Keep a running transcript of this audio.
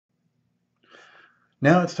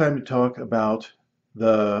Now it's time to talk about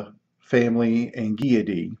the family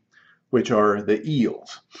Anguillidae, which are the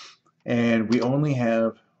eels. And we only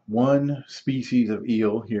have one species of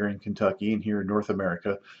eel here in Kentucky and here in North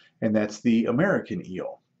America, and that's the American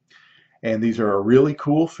eel. And these are a really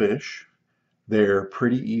cool fish. They're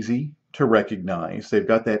pretty easy to recognize. They've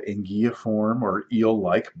got that anguilliform or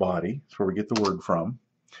eel-like body. That's where we get the word from.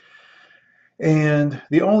 And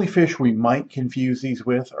the only fish we might confuse these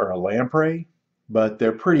with are a lamprey, but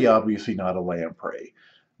they're pretty obviously not a lamprey.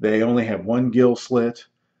 They only have one gill slit.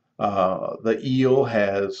 The eel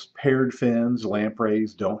has paired fins.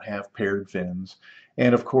 Lampreys don't have paired fins.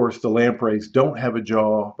 And of course, the lampreys don't have a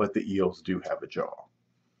jaw, but the eels do have a jaw.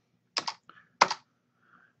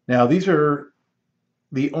 Now, these are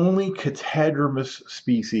the only catadromous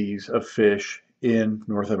species of fish in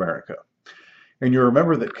North America. And you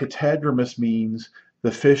remember that catadromous means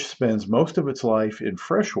the fish spends most of its life in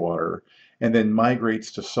fresh water and then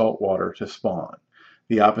migrates to salt water to spawn.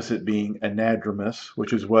 The opposite being anadromous,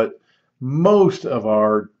 which is what most of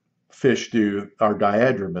our fish do, our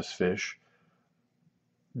diadromous fish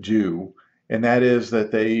do, and that is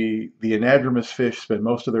that the anadromous fish spend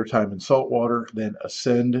most of their time in salt water, then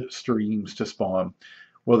ascend streams to spawn.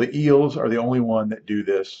 Well, the eels are the only one that do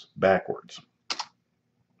this backwards.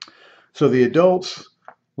 So the adults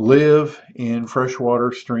live in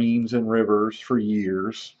freshwater streams and rivers for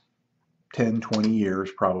years, 10, 20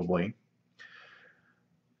 years probably.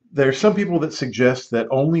 There's some people that suggest that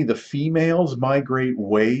only the females migrate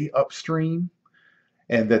way upstream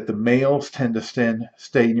and that the males tend to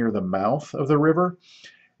stay near the mouth of the river.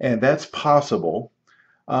 And that's possible,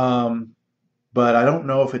 but I don't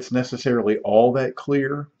know if it's necessarily all that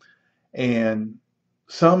clear. And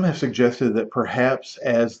some have suggested that perhaps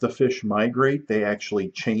as the fish migrate, they actually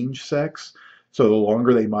change sex. So the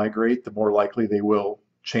longer they migrate, the more likely they will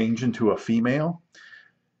change into a female.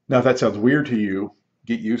 Now, if that sounds weird to you,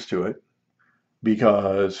 get used to it,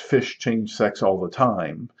 because fish change sex all the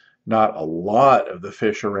time. Not a lot of the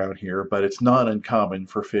fish around here, but it's not uncommon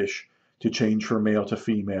for fish to change from male to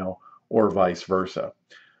female or vice versa.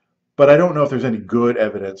 But I don't know if there's any good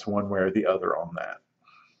evidence one way or the other on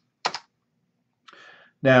that.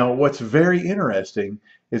 Now, what's very interesting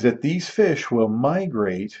is that these fish will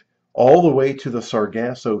migrate all the way to the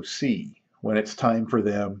Sargasso Sea when it's time for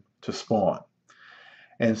them to spawn.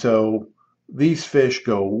 And so these fish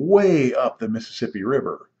go way up the Mississippi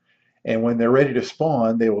River. And when they're ready to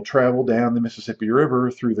spawn, they will travel down the Mississippi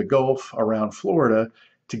River through the Gulf around Florida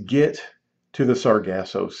to get to the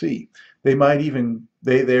Sargasso Sea. They might even,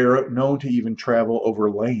 they're known to even travel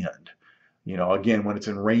over land. You know, again, when it's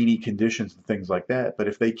in rainy conditions and things like that. But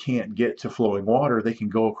if they can't get to flowing water, they can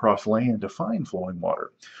go across land to find flowing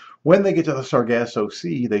water. When they get to the Sargasso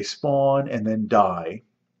Sea, they spawn and then die.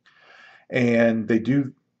 And they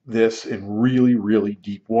do this in really, really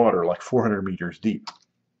deep water, like 400 meters deep.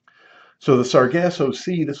 So the Sargasso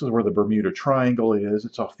Sea, this is where the Bermuda Triangle is.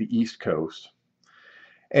 It's off the east coast.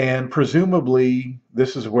 And presumably,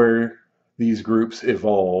 this is where these groups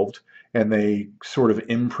evolved, and they sort of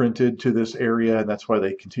imprinted to this area, and that's why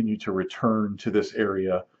they continue to return to this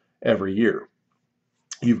area every year.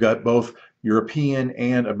 You've got both European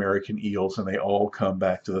and American eels, and they all come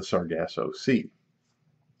back to the Sargasso Sea.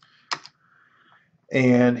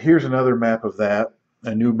 And here's another map of that,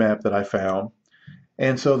 a new map that I found.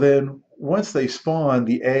 And so then once they spawn,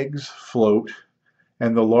 the eggs float,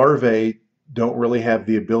 and the larvae don't really have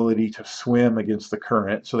the ability to swim against the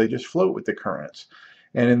current, so they just float with the currents.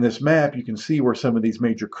 And in this map, you can see where some of these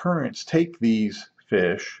major currents take these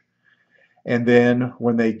fish, and then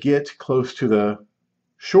when they get close to the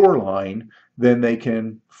shoreline, then they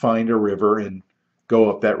can find a river and go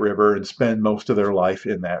up that river and spend most of their life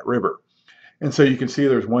in that river. And so you can see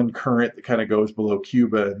there's one current that kind of goes below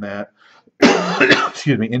Cuba and that,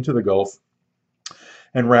 excuse me, into the Gulf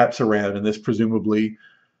and wraps around, and this presumably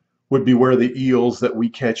would be where the eels that we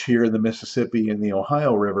catch here in the Mississippi and the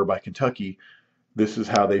Ohio River by Kentucky, this is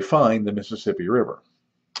how they find the Mississippi River.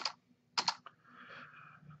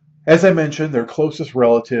 As I mentioned, their closest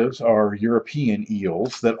relatives are European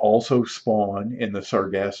eels that also spawn in the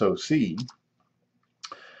Sargasso Sea.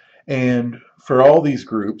 And for all these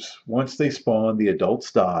groups, once they spawn, the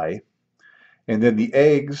adults die, and then the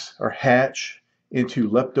eggs are hatched into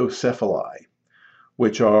leptocephali,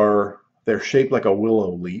 which are, they're shaped like a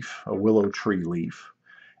willow leaf, a willow tree leaf,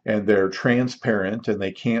 and they're transparent and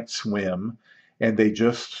they can't swim, and they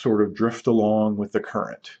just sort of drift along with the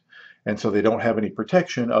current. And so they don't have any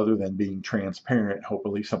protection other than being transparent.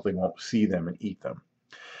 Hopefully something won't see them and eat them.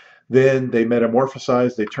 Then they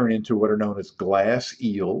metamorphosize, they turn into what are known as glass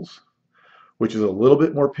eels, which is a little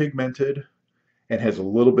bit more pigmented and has a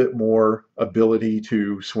little bit more ability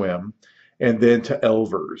to swim, and then to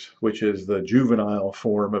elvers, which is the juvenile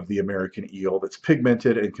form of the American eel that's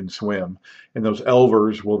pigmented and can swim. And those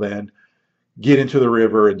elvers will then get into the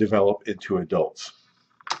river and develop into adults.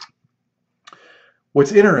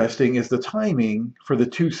 What's interesting is the timing for the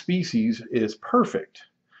two species is perfect.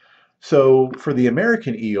 So for the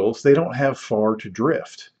American eels, they don't have far to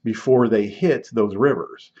drift before they hit those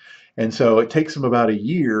rivers. And so it takes them about a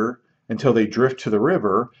year until they drift to the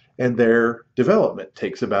river, and their development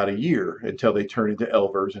takes about a year until they turn into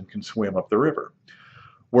elvers and can swim up the river.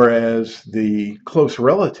 Whereas the close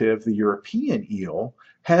relative, the European eel,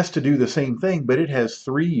 has to do the same thing, but it has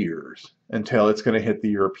 3 years until it's going to hit the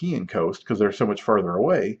European coast because they're so much farther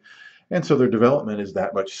away. And so their development is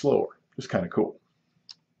that much slower. It's kind of cool.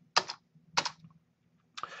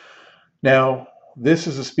 Now, this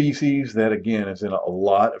is a species that, again, is in a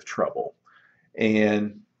lot of trouble.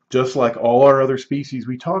 And just like all our other species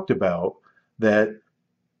we talked about that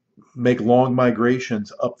make long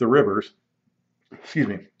migrations up the rivers, excuse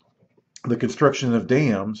me, the construction of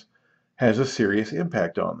dams has a serious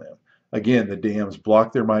impact on them. Again, the dams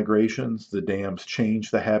block their migrations, the dams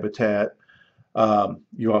change the habitat.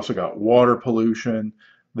 You also got water pollution.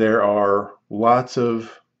 There are lots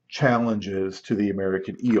of challenges to the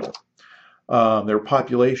American eel. Their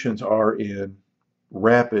populations are in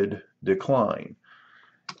rapid decline,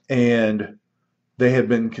 and they have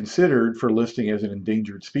been considered for listing as an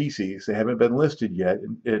endangered species. They haven't been listed yet,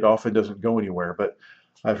 and it often doesn't go anywhere, but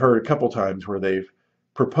I've heard a couple times where they've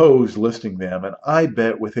proposed listing them, and I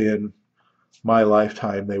bet within my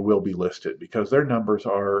lifetime they will be listed because their numbers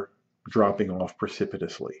are dropping off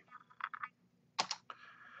precipitously.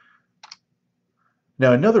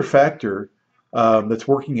 Now, another factor that's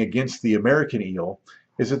working against the American eel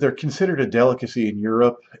is that they're considered a delicacy in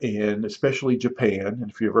Europe and especially Japan.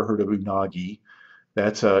 And if you ever heard of unagi,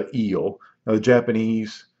 that's an eel. Now, the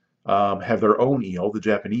Japanese have their own eel, the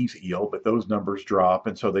Japanese eel, but those numbers drop,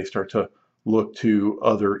 and so they start to look to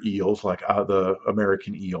other eels like the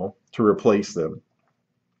American eel to replace them.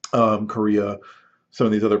 Korea, some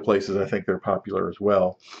of these other places, I think they're popular as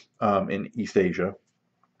well in East Asia.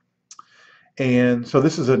 And so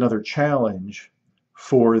this is another challenge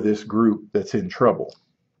for this group that's in trouble.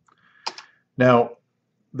 Now,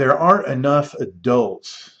 there aren't enough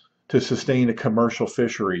adults to sustain a commercial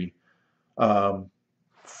fishery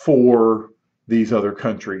for these other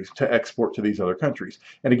countries, to export to these other countries.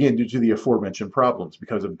 And again, due to the aforementioned problems,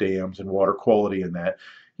 because of dams and water quality and that,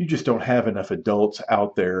 you just don't have enough adults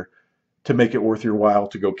out there to make it worth your while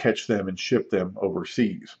to go catch them and ship them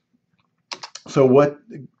overseas. So what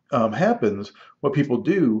happens, what people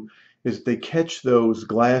do is they catch those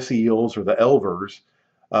glass eels or the elvers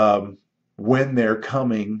when they're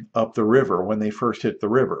coming up the river, when they first hit the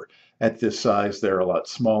river. At this size, they're a lot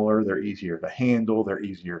smaller, they're easier to handle, they're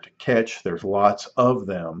easier to catch, there's lots of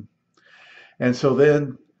them. And so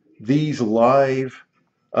then these live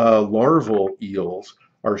larval eels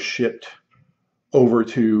are shipped over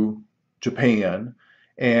to Japan,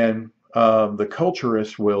 and the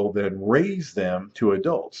culturists will then raise them to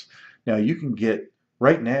adults. Now you can get,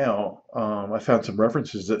 right now, I found some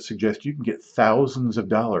references that suggest you can get thousands of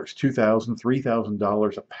dollars, $2,000,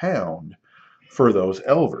 $3,000 a pound for those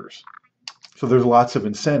elvers. So there's lots of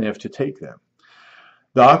incentive to take them.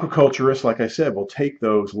 The aquaculturists, like I said, will take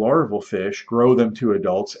those larval fish, grow them to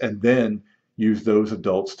adults, and then use those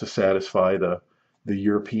adults to satisfy the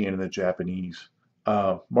European and the Japanese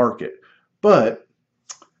market. But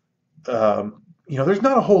you know, there's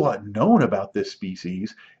not a whole lot known about this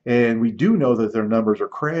species, and we do know that their numbers are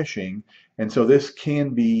crashing, and so this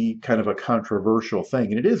can be kind of a controversial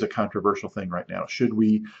thing, and it is a controversial thing right now. Should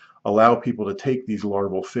we allow people to take these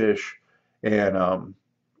larval fish and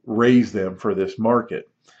raise them for this market?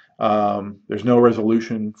 There's no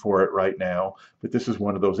resolution for it right now, but this is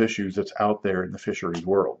one of those issues that's out there in the fisheries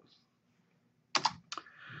world.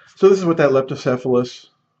 So this is what that leptocephalus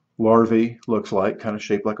larvae looks like, kind of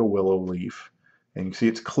shaped like a willow leaf. And you can see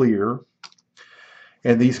it's clear.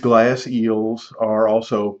 And these glass eels are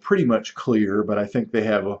also pretty much clear, but I think they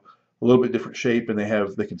have a little bit different shape, and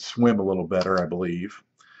they can swim a little better, I believe.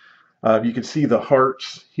 You can see the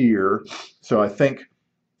hearts here. So I think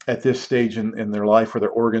at this stage in their life where their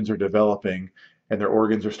organs are developing and their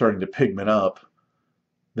organs are starting to pigment up,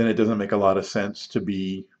 then it doesn't make a lot of sense to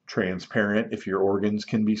be transparent if your organs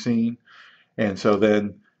can be seen. And so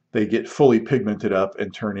then they get fully pigmented up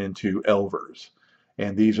and turn into elvers.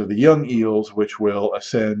 And these are the young eels which will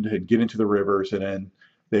ascend and get into the rivers, and then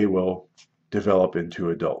they will develop into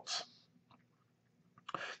adults.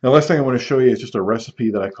 Now, last thing I want to show you is just a recipe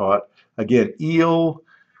that I caught. Again, eel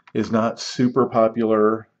is not super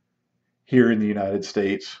popular here in the United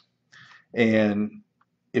States. And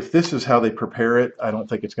if this is how they prepare it, I don't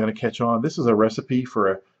think it's going to catch on. This is a recipe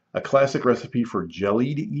for a classic recipe for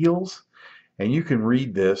jellied eels. And you can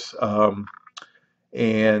read this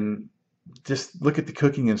and just look at the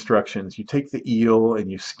cooking instructions. You take the eel and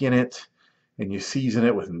you skin it and you season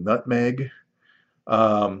it with nutmeg,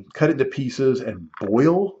 cut it into pieces and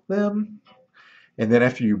boil them. And then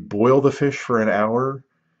after you boil the fish for an hour,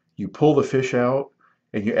 you pull the fish out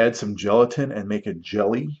and you add some gelatin and make a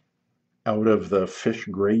jelly out of the fish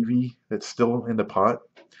gravy that's still in the pot.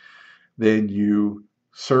 Then you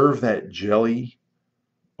serve that jelly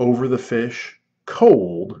over the fish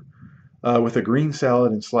cold with a green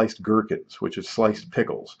salad and sliced gherkins, which is sliced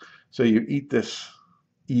pickles. So you eat this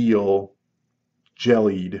eel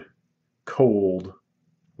jellied cold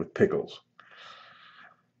with pickles.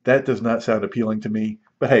 That does not sound appealing to me,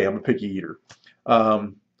 but hey, I'm a picky eater.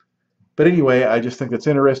 Um, but anyway, I just think that's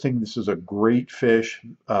interesting. This is a great fish.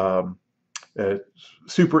 Uh,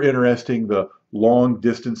 Super interesting, the long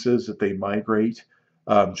distances that they migrate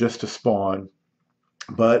just to spawn.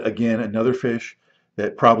 But again, another fish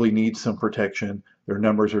that probably needs some protection. Their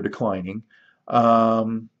numbers are declining.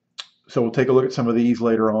 Um, so we'll take a look at some of these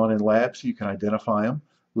later on in lab so you can identify them.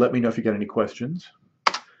 Let me know if you got any questions,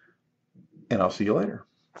 and I'll see you later.